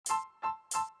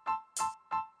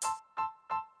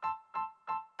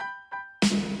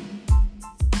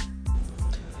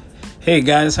Hey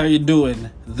guys, how you doing?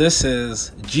 This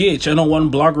is GHN01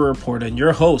 Blogger Report and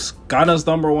your host, Ghana's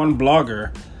number one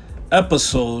blogger,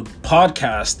 episode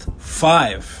podcast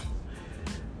 5.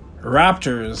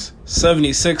 Raptors,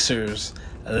 76ers,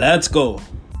 let's go.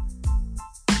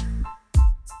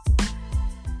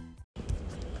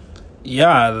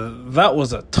 Yeah, that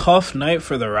was a tough night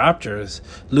for the Raptors,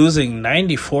 losing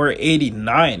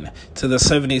 94-89 to the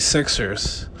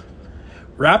 76ers.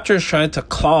 Raptors tried to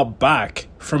claw back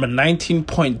from a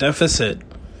 19-point deficit,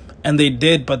 and they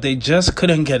did, but they just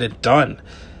couldn't get it done.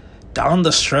 Down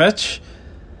the stretch,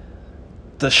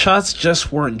 the shots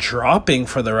just weren't dropping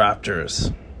for the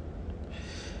Raptors.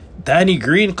 Danny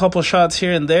Green, couple shots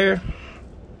here and there,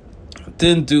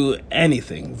 didn't do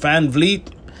anything. Van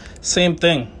Vliet, same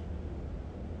thing.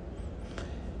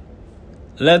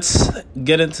 Let's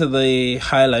get into the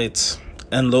highlights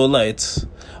and lowlights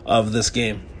of this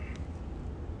game.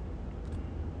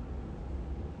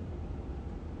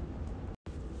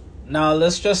 Now,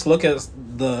 let's just look at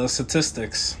the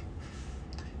statistics.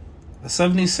 The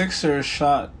 76ers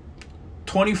shot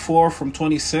 24 for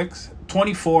 26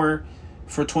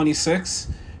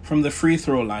 from the free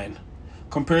throw line,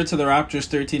 compared to the Raptors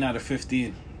 13 out of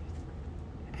 15.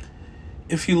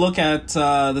 If you look at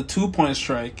the 2-point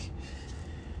strike,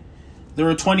 there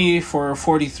were 20 for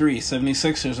 43,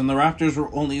 76ers, and the Raptors were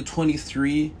only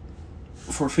 23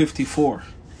 for 54.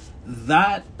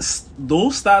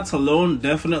 Those stats alone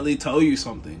definitely tell you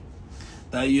something.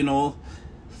 That,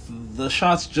 the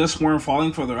shots just weren't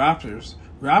falling for the Raptors.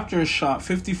 Raptors shot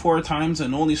 54 times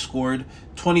and only scored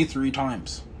 23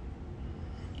 times.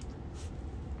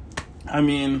 I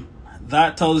mean,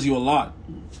 that tells you a lot.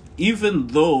 Even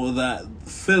though that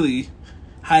Philly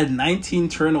had 19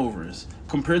 turnovers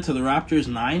compared to the Raptors'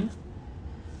 9,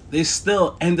 they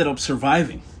still ended up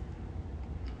surviving.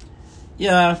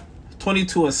 Yeah,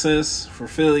 22 assists for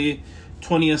Philly,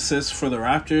 20 assists for the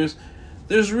Raptors.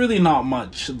 There's really not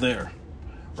much there.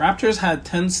 Raptors had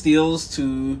 10 steals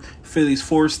to Philly's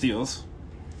 4 steals.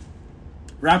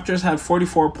 Raptors had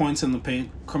 44 points in the paint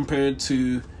compared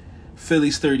to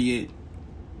Philly's 38.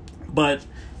 But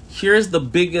here's the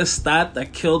biggest stat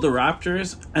that killed the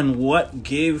Raptors and what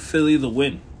gave Philly the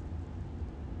win.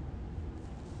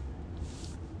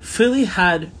 Philly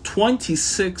had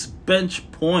 26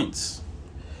 bench points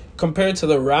compared to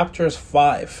the Raptors'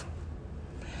 5.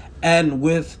 And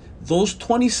with those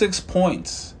 26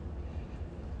 points,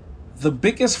 the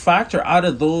biggest factor out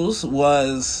of those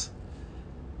was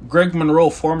Greg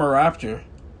Monroe, former Raptor,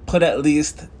 put at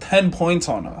least 10 points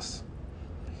on us.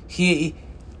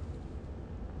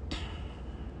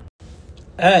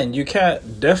 And you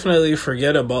can't definitely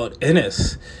forget about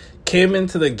Ennis. Came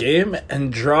into the game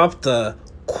and dropped a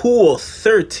cool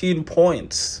 13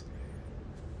 points.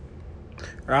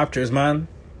 Raptors, man.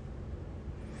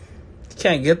 You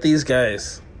can't get these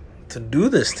guys to do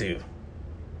this to you.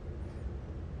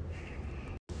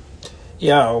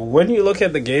 Yeah, when you look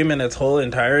at the game in its whole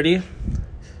entirety,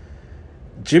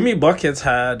 Jimmy Buckets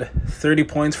had 30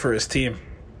 points for his team.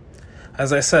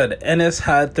 As I said, Ennis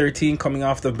had 13 coming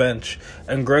off the bench,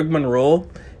 and Greg Monroe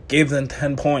gave them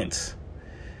 10 points.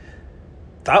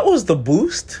 That was the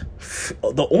boost,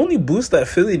 the only boost that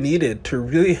Philly needed to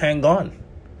really hang on.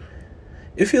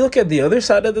 If you look at the other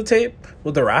side of the tape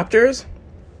with the Raptors,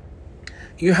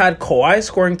 you had Kawhi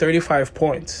scoring 35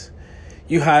 points.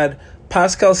 You had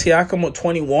Pascal Siakam with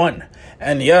 21.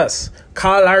 And yes,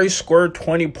 Kyle Lowry scored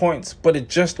 20 points, but it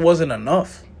just wasn't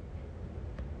enough.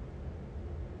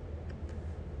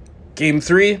 Game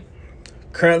 3,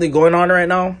 currently going on right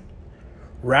now.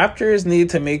 Raptors need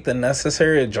to make the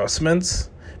necessary adjustments,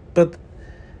 but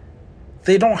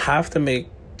they don't have to make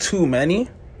too many.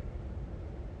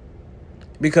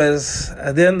 Because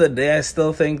at the end of the day, I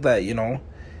still think that,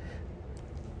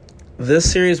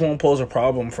 this series won't pose a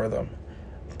problem for them.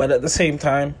 But at the same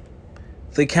time,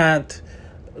 they can't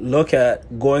look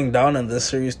at going down in this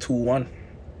series 2-1.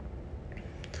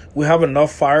 We have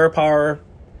enough firepower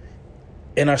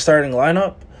in our starting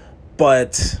lineup,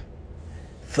 but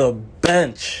the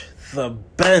bench,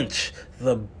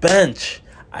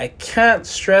 I can't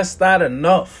stress that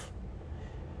enough,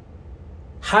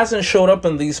 hasn't showed up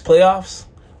in these playoffs.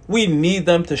 We need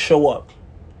them to show up.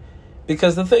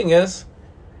 Because the thing is,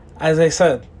 as I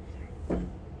said,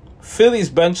 Philly's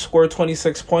bench scored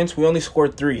 26 points. We only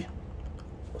scored 3.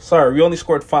 We only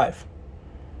scored 5.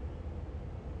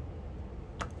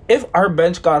 If our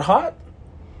bench got hot,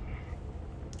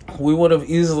 we would have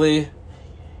easily,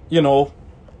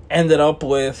 ended up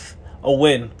with a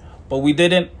win. But we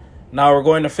didn't. Now we're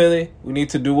going to Philly. We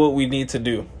need to do what we need to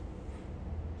do.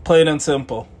 Plain and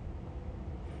simple.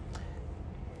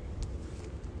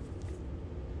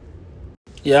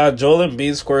 Yeah, Joel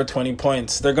Embiid scored 20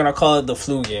 points. They're going to call it the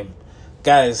flu game.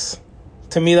 Guys,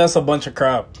 to me, that's a bunch of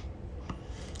crap.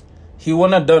 He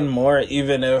wouldn't have done more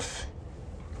even if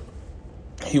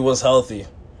he was healthy.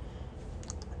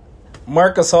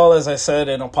 Marc Gasol, as I said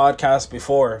in a podcast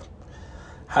before,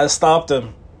 has stopped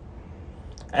him.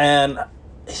 And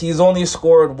he's only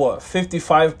scored,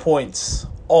 55 points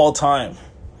all time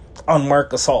on Marc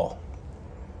Gasol.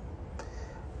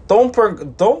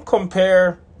 Don't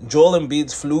compare Joel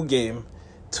Embiid's flu game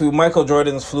to Michael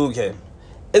Jordan's flu game.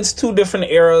 It's two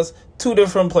different eras, two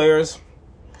different players,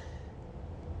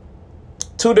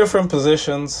 two different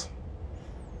positions.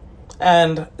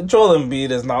 And Joel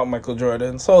Embiid is not Michael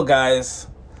Jordan. So, guys,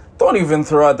 don't even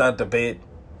throw out that debate.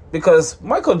 Because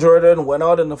Michael Jordan went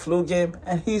out in the flu game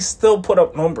and he still put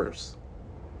up numbers.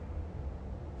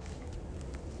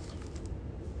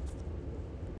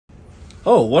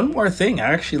 Oh, one more thing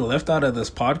I actually left out of this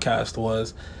podcast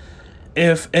was,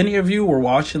 if any of you were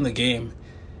watching the game,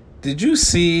 did you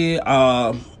see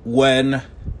when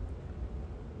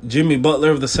Jimmy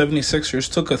Butler of the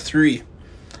 76ers took a three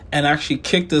and actually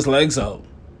kicked his legs out?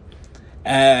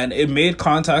 And it made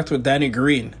contact with Danny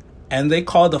Green. And they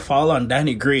called the foul on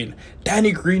Danny Green.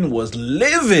 Danny Green was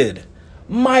livid.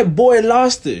 My boy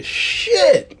lost his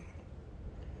shit.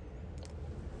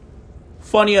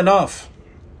 Funny enough,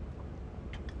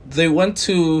 they went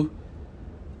to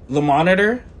the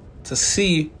monitor to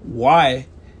see why,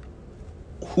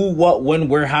 who, what, when,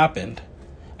 where happened.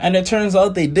 And it turns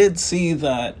out they did see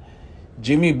that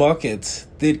Jimmy Buckets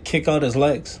did kick out his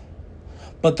legs.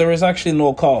 But there was actually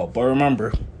no call. But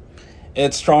remember,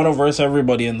 it's Toronto versus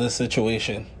everybody in this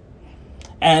situation.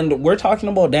 And we're talking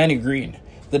about Danny Green.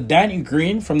 The Danny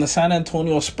Green from the San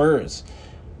Antonio Spurs.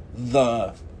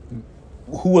 Who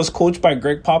was coached by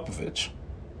Greg Popovich.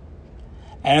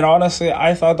 And honestly,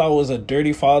 I thought that was a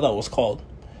dirty foul that was called.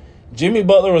 Jimmy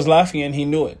Butler was laughing and he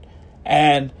knew it.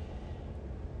 And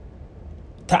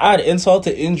to add insult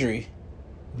to injury,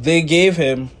 they gave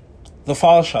him the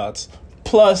foul shots.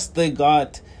 Plus, they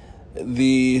got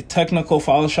the technical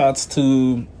foul shots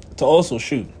to also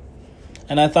shoot.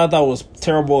 And I thought that was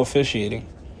terrible officiating.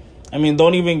 I mean,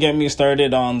 don't even get me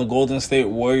started on the Golden State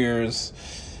Warriors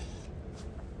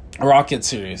Rocket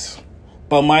series.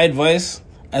 But my advice,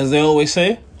 as they always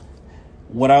say,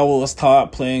 what I was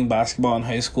taught playing basketball in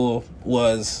high school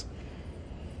was,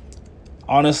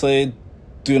 honestly,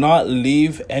 do not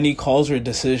leave any calls or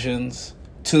decisions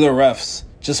to the refs.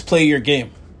 Just play your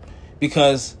game.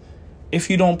 Because if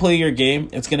you don't play your game,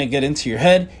 it's going to get into your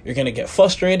head, you're going to get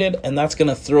frustrated, and that's going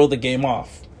to throw the game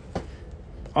off.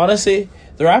 Honestly,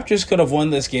 the Raptors could have won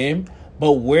this game,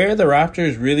 but where the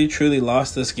Raptors really truly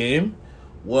lost this game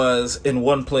was in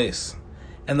one place.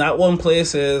 And that one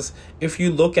place is, if you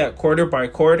look at quarter by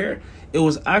quarter, it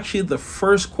was actually the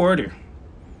first quarter.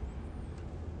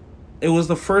 It was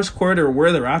the first quarter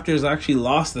where the Raptors actually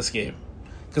lost this game.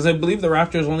 Because I believe the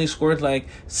Raptors only scored like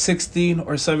 16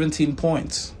 or 17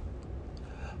 points.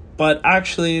 But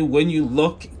actually, when you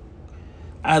look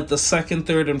at the second,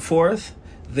 third, and fourth,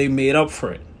 they made up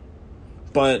for it.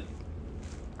 But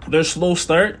their slow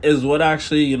start is what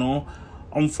actually,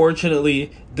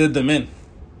 unfortunately did them in.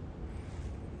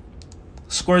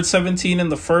 Scored 17 in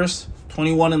the first,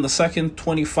 21 in the second,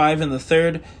 25 in the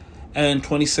third, and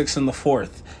 26 in the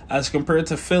fourth. As compared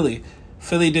to Philly,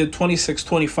 Philly did 26,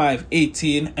 25,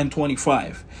 18, and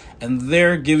 25. And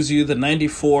there gives you the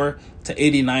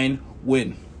 94-89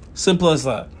 win. Simple as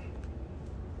that.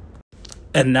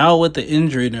 And now with the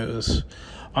injury news.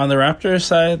 On the Raptors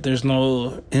side, there's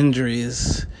no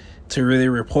injuries to really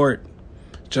report.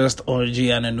 Just OG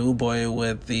Anunoby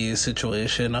with the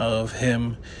situation of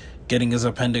him getting his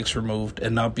appendix removed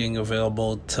and not being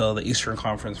available till the Eastern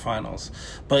Conference Finals.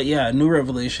 But yeah, a new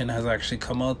revelation has actually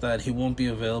come out that he won't be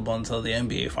available until the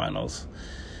NBA Finals.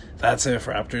 That's it if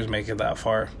Raptors make it that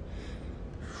far.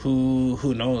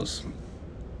 Who knows?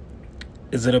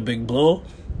 Is it a big blow?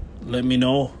 Let me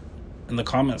know in the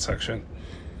comment section.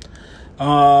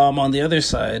 On the other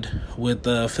side, with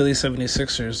the Philly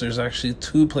 76ers, there's actually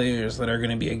two players that are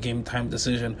going to be a game-time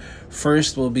decision.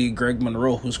 First will be Greg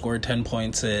Monroe, who scored 10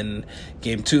 points in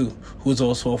Game 2, who's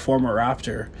also a former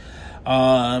Raptor.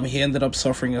 He ended up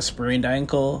suffering a sprained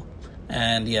ankle,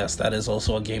 and yes, that is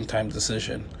also a game-time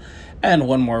decision. And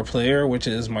one more player, which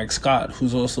is Mike Scott,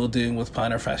 who's also dealing with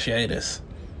plantar fasciitis.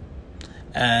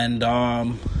 And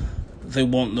they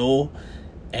won't know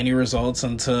any results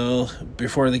until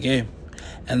before the game.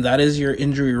 And that is your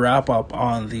injury wrap-up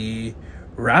on the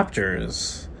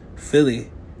Raptors Philly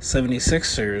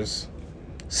 76ers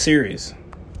series.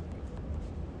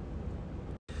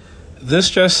 This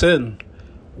just in.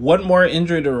 One more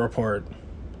injury to report.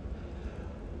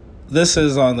 this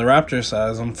is on the Raptors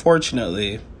side.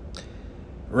 Unfortunately,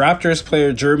 Raptors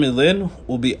player Jeremy Lin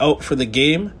will be out for the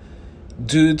game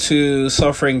due to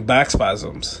suffering back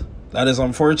spasms. That is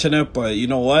unfortunate, but you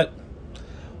know what?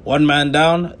 One man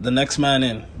down, the next man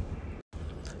in.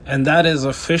 And that is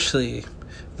officially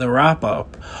the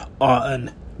wrap-up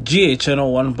on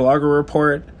GHNO1 Blogger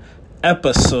Report,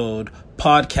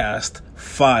 podcast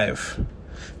 5.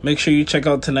 Make sure you check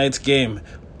out tonight's game.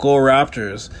 Go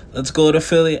Raptors. Let's go to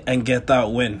Philly and get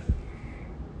that win.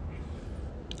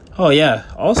 Oh yeah,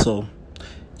 also,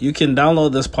 you can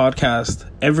download this podcast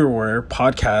everywhere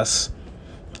podcasts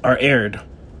are aired.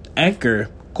 Anchor,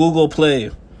 Google Play,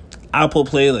 Apple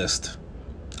Playlist,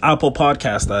 Apple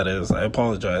Podcast, that is. I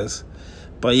apologize.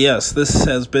 But yes, this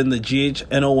has been the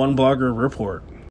GHNO1 Blogger Report.